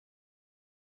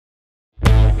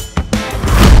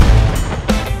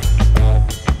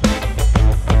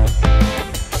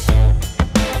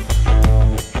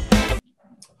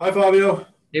Hi, Fabio.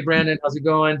 Hey Brandon, how's it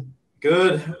going?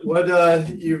 Good. What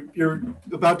you're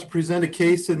about to present a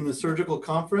case in the surgical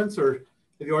conference, or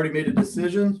have you already made a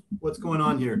decision? What's going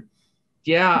on here?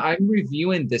 Yeah, I'm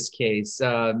reviewing this case.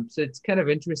 So it's kind of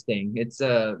interesting. It's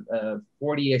a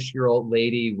 40-ish-year-old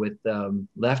lady with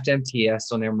left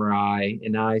MTS on MRI,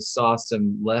 and I saw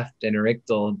some left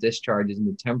interictal discharges in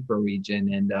the temporal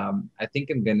region, and I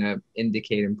think I'm going to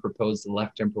indicate and propose the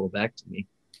left temporal lobectomy.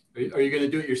 Are you going to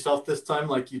do it yourself this time,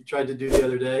 like you tried to do the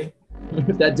other day?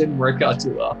 That didn't work out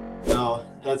too well. No,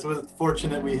 that's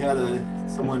fortunate we had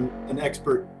an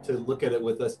expert to look at it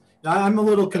with us. Now, I'm a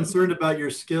little concerned about your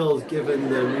skills given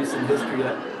the recent history.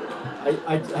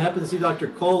 I happen to see Dr.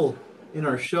 Cole in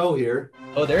our show here.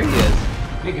 Oh, there he is.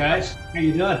 Hey guys, how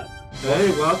you doing?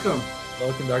 Hey, welcome.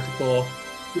 Welcome, Dr. Cole.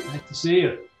 Nice to see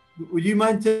you. Would you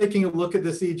mind taking a look at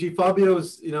this EEG?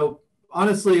 Fabio's,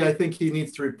 honestly, I think he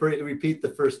needs to repeat the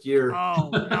first year. Oh,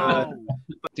 no.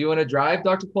 Do you want to drive,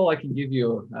 Dr. Cole? I can give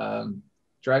you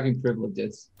driving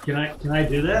privileges. Can I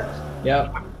do that?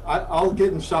 Yep. I'll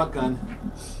get in shotgun.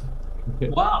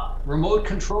 Wow, remote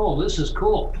control. This is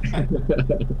cool. I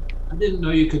didn't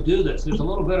know you could do this. There's a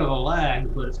little bit of a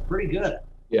lag, but it's pretty good.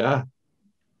 Yeah.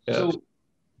 So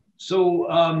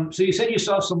you said you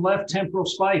saw some left temporal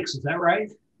spikes. Is that right?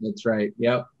 That's right.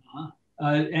 Yep.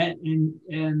 And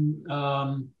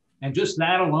just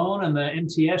that alone and the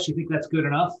MTS, you think that's good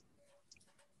enough?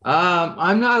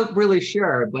 I'm not really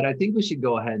sure, but I think we should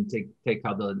go ahead and take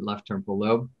out the left temporal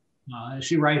lobe. Is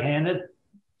she right-handed?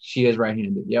 She is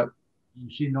right-handed. Yep.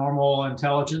 Is she normal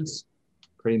intelligence?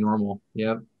 Pretty normal.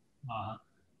 Yep.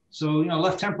 So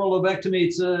left temporal lobectomy.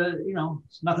 It's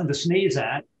nothing to sneeze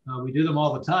at. We do them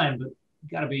all the time, but you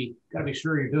gotta be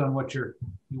sure you're doing what you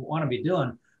want to be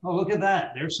doing. Oh, look at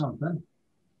that! There's something.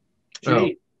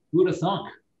 Gee, who'd have thunk?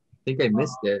 I think I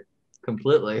missed it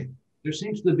completely. There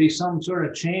seems to be some sort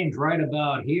of change right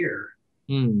about here.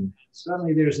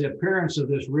 Suddenly there's the appearance of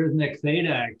this rhythmic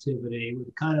theta activity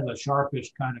with kind of a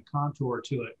sharpish kind of contour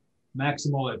to it,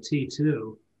 maximal at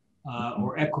T2,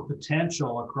 or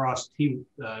equipotential across T2,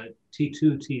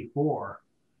 T4.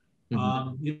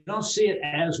 You don't see it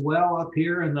as well up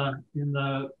here in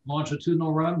the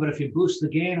longitudinal run, but if you boost the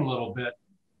gain a little bit,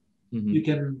 you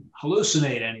can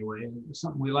hallucinate anyway. And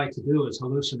something we like to do is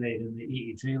hallucinate in the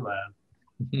EEG lab.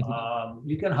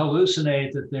 You can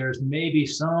hallucinate that there's maybe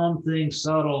something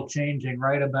subtle changing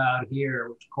right about here,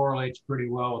 which correlates pretty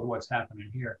well with what's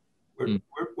happening here.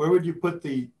 Where would you put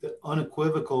the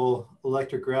unequivocal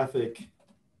electrographic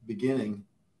beginning?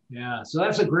 Yeah, so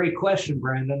that's a great question,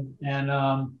 Brandon. And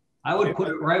I would put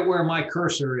it right where my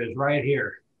cursor is, right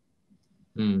here.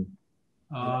 And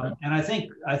I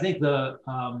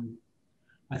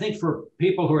think for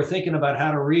people who are thinking about how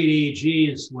to read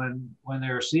EEGs when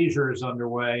there are seizures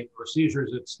underway or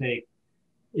seizures at stake,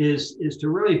 is to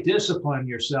really discipline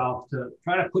yourself to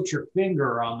try to put your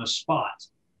finger on the spot.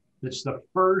 That's the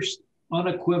first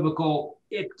unequivocal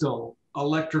ictal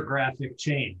electrographic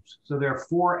change. So there are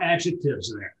four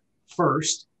adjectives there: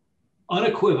 first,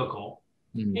 unequivocal,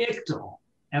 ictal,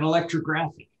 and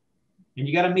electrographic. And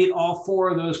you got to meet all four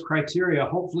of those criteria,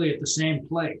 hopefully at the same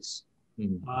place.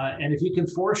 And if you can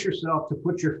force yourself to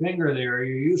put your finger there,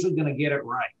 you're usually going to get it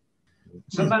right.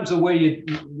 Sometimes the way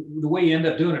you end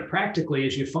up doing it practically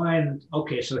is you find,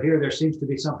 okay, so here there seems to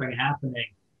be something happening.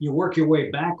 You work your way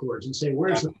backwards and say,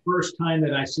 where's the first time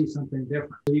that I see something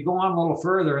different? So you go on a little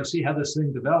further and see how this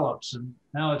thing develops, and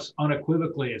now it's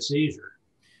unequivocally a seizure.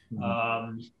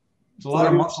 It's a lot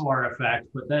of muscle artifact,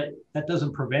 but that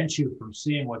doesn't prevent you from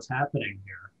seeing what's happening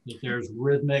here. That there's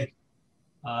rhythmic,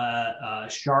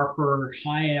 sharper,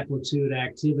 high amplitude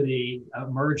activity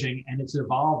emerging, and it's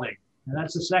evolving. And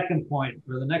that's the second point,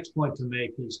 or the next point to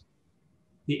make, is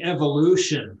the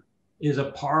evolution is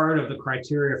a part of the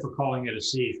criteria for calling it a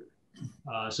seizure.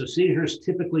 So seizures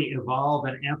typically evolve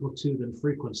in amplitude and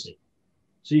frequency.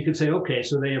 So you could say, okay,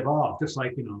 so they evolve just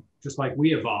like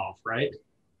we evolve, right?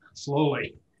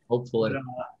 Slowly. Hopefully.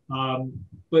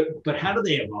 But how do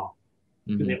they evolve?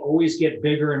 Do they always get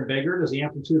bigger and bigger? Does the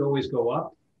amplitude always go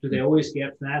up? Do they always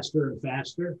get faster and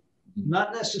faster?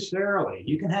 Not necessarily.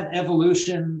 You can have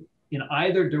evolution in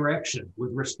either direction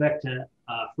with respect to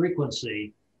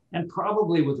frequency, and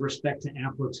probably with respect to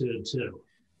amplitude too.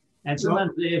 And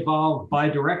sometimes they evolve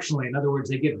bidirectionally. In other words,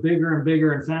 they get bigger and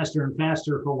bigger and faster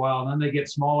for a while, and then they get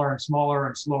smaller and smaller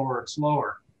and slower and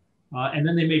slower. And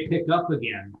then they may pick up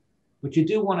again. But you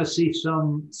do want to see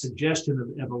some suggestion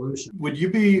of evolution. Would you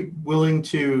be willing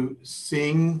to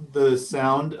sing the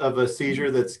sound of a seizure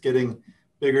that's getting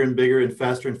bigger and bigger and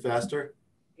faster?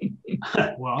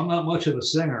 Well, I'm not much of a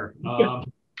singer,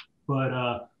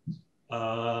 but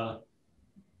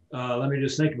Let me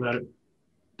just think about it.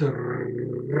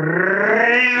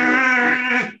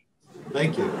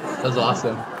 Thank you. That was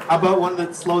awesome. How about one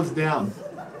that slows down?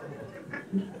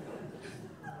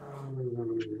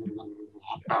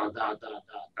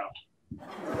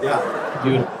 Yeah.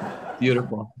 Beautiful.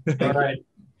 Beautiful. All right.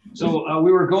 So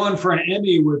we were going for an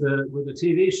Emmy with a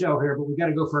TV show here, but we got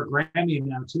to go for a Grammy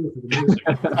now too for the music.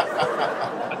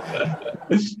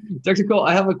 Dr. Cole,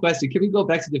 I have a question. Can we go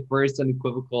back to the first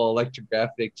unequivocal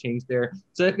electrographic change there?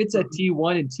 So if it's at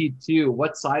T1 and T2,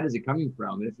 what side is it coming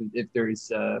from? If it's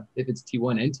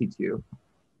T1 and T2?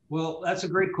 Well, that's a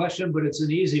great question, but it's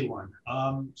an easy one.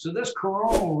 So this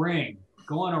coronal ring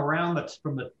going around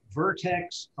from the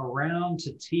vertex around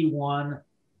to T1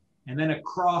 and then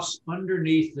across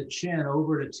underneath the chin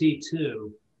over to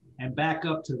T2 and back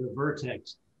up to the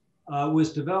vertex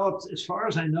was developed, as far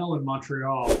as I know, in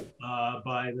Montreal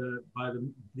by the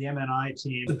MNI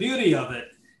team. The beauty of it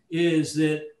is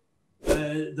that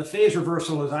the phase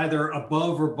reversal is either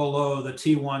above or below the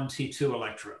T1, T2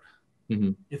 electrode.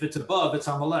 Mm-hmm. If it's above, it's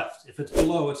on the left. If it's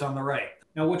below, it's on the right.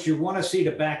 Now, what you want to see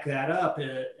to back that up,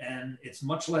 and it's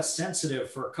much less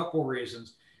sensitive for a couple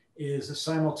reasons, is the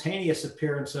simultaneous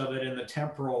appearance of it in the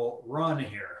temporal run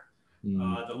here,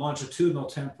 the longitudinal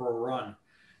temporal run.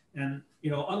 And,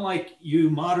 unlike you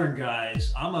modern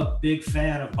guys, I'm a big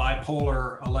fan of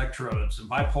bipolar electrodes and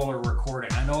bipolar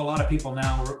recording. I know a lot of people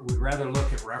now would rather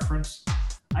look at reference.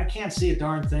 I can't see a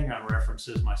darn thing on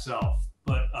references myself,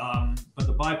 but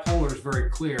the bipolar is very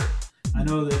clear. I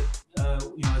know that,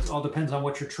 it all depends on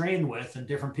what you're trained with, and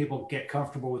different people get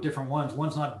comfortable with different ones.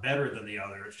 One's not better than the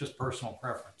other. It's just personal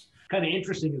preference. Kind of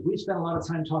interesting is we spent a lot of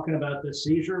time talking about this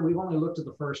seizure. We've only looked at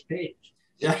the first page.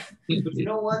 Yeah. But you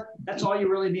know what? That's all you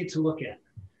really need to look at.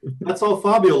 That's all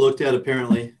Fabio looked at,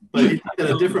 apparently, but he looked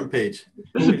at a different page.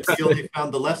 He only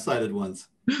found the left-sided ones.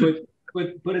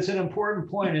 But it's an important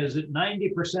point is that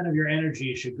 90% of your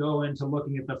energy should go into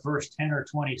looking at the first 10 or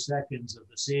 20 seconds of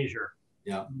the seizure.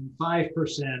 Yeah.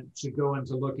 5% should go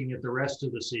into looking at the rest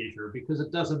of the seizure because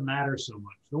it doesn't matter so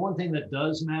much. The one thing that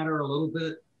does matter a little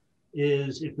bit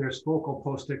is if there's focal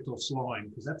postictal slowing,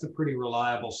 because that's a pretty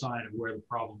reliable sign of where the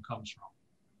problem comes from.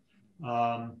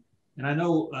 And I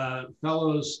know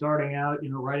fellows starting out,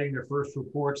 writing their first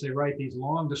reports, they write these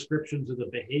long descriptions of the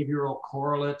behavioral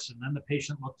correlates, and then the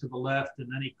patient looked to the left, and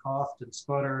then he coughed and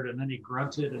sputtered, and then he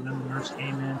grunted, and then the nurse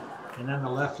came in, and then the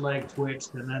left leg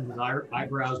twitched, and then his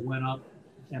eyebrows went up.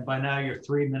 And by now you're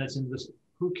 3 minutes into this.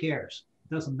 Who cares?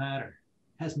 It doesn't matter.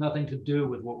 It has nothing to do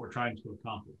with what we're trying to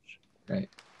accomplish. Right.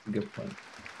 Good point.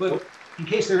 But in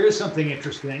case there is something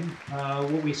interesting,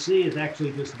 what we see is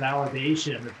actually just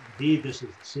validation that indeed this is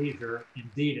a seizure.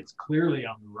 Indeed, it's clearly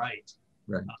on the right,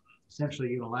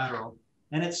 essentially unilateral,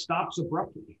 and it stops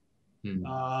abruptly,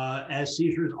 as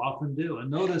seizures often do.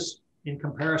 And notice, in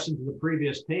comparison to the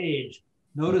previous page,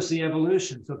 notice the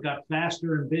evolution. So it got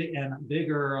faster and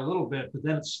bigger a little bit, but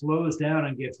then it slows down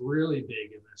and gets really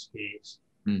big in this case,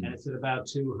 and it's at about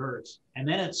 2 hertz, and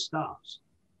then it stops.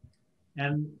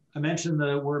 And I mentioned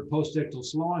the word postictal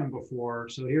slowing before,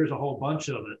 so here's a whole bunch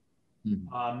of it,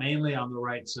 mainly on the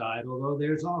right side, although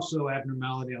there's also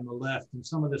abnormality on the left, and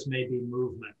some of this may be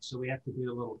movement, so we have to be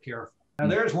a little careful. Now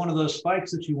there's one of those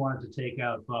spikes that you wanted to take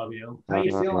out, Fabio. How are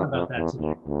you feeling about that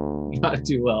today? Not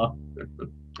too well.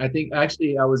 I think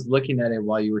actually I was looking at it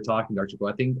while you were talking, Dr. Cole.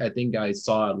 I think I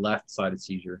saw a left-sided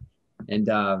seizure. And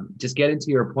just getting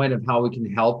to your point of how we can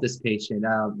help this patient.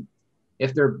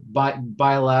 If they're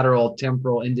bilateral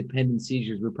temporal independent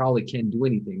seizures, we probably can't do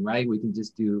anything, right? We can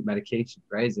just do medication,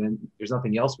 right? And there's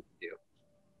nothing else we can do.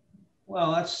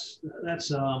 Well, that's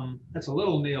a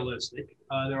little nihilistic.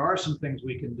 There are some things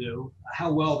we can do.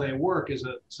 How well they work is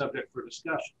a subject for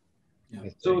discussion.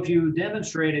 Yeah. So if you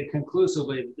demonstrated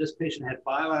conclusively that this patient had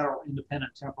bilateral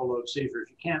independent temporal lobe seizures,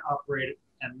 you can't operate it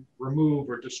and remove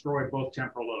or destroy both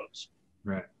temporal lobes.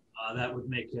 Right. That would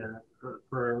make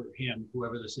for him,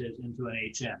 whoever this is, into an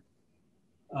HM.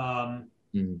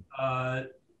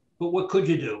 But what could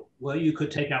you do? Well, you could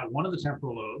take out one of the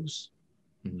temporal lobes,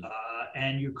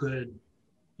 and you could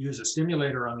use a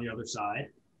stimulator on the other side.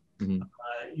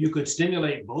 You could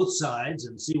stimulate both sides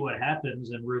and see what happens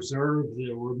and reserve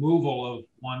the removal of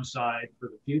one side for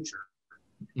the future.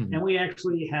 And we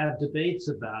actually have debates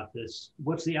about this.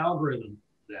 What's the algorithm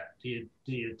there? Do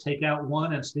you take out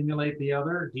one and stimulate the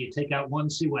other? Do you take out one,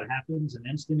 see what happens, and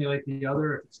then stimulate the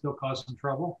other if it's still causing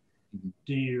trouble?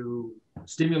 Do you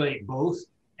stimulate both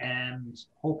and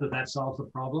hope that that solves the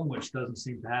problem, which doesn't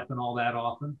seem to happen all that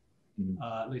often,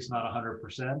 at least not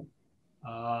 100%.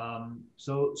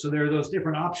 So there are those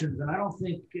different options, and I don't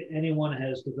think anyone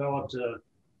has developed a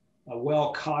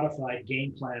well codified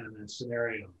game plan in that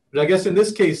scenario. But I guess in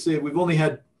this case, we've only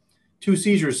had 2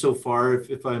 seizures so far,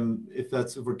 if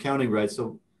we're counting right.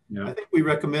 So Yeah. I think we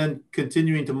recommend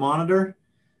continuing to monitor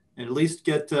and at least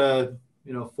get 4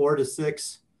 to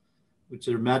 6, which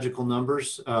are magical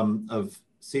numbers, of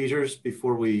seizures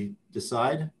before we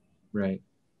decide. Right.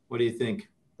 What do you think?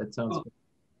 That sounds good.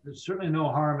 There's certainly no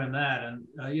harm in that.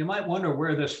 And you might wonder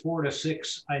where this 4 to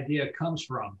 6 idea comes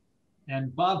from.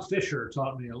 And Bob Fisher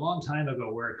taught me a long time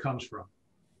ago where it comes from.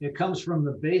 It comes from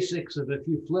the basics of if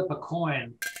you flip a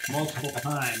coin multiple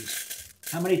times,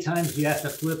 how many times do you have to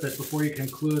flip it before you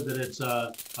conclude that it's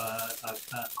a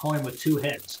coin with 2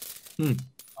 heads?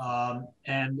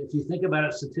 And if you think about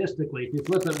it statistically, if you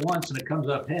flip it once and it comes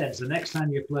up heads, the next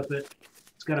time you flip it,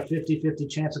 it's got a 50-50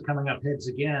 chance of coming up heads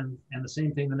again. And the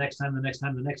same thing the next time, the next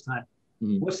time, the next time.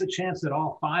 What's the chance that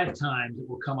all 5 times it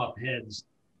will come up heads?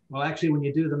 Well, actually, when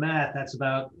you do the math, that's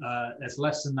about, that's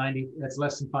less than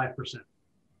 5%.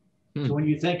 So when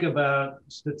you think about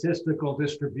statistical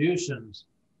distributions,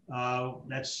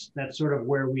 that's sort of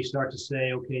where we start to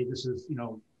say, okay, this is,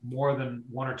 more than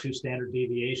 1 or 2 standard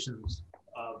deviations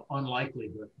of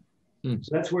unlikelihood.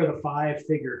 So that's where the 5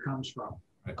 figure comes from.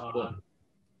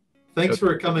 Thanks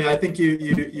for coming. I think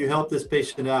you helped this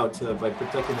patient out by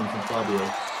protecting him from Fabio.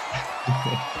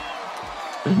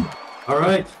 All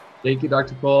right. Thank you,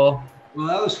 Dr. Cole. Well,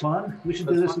 that was fun. We should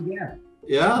do this again.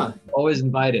 Yeah. Always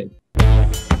invited.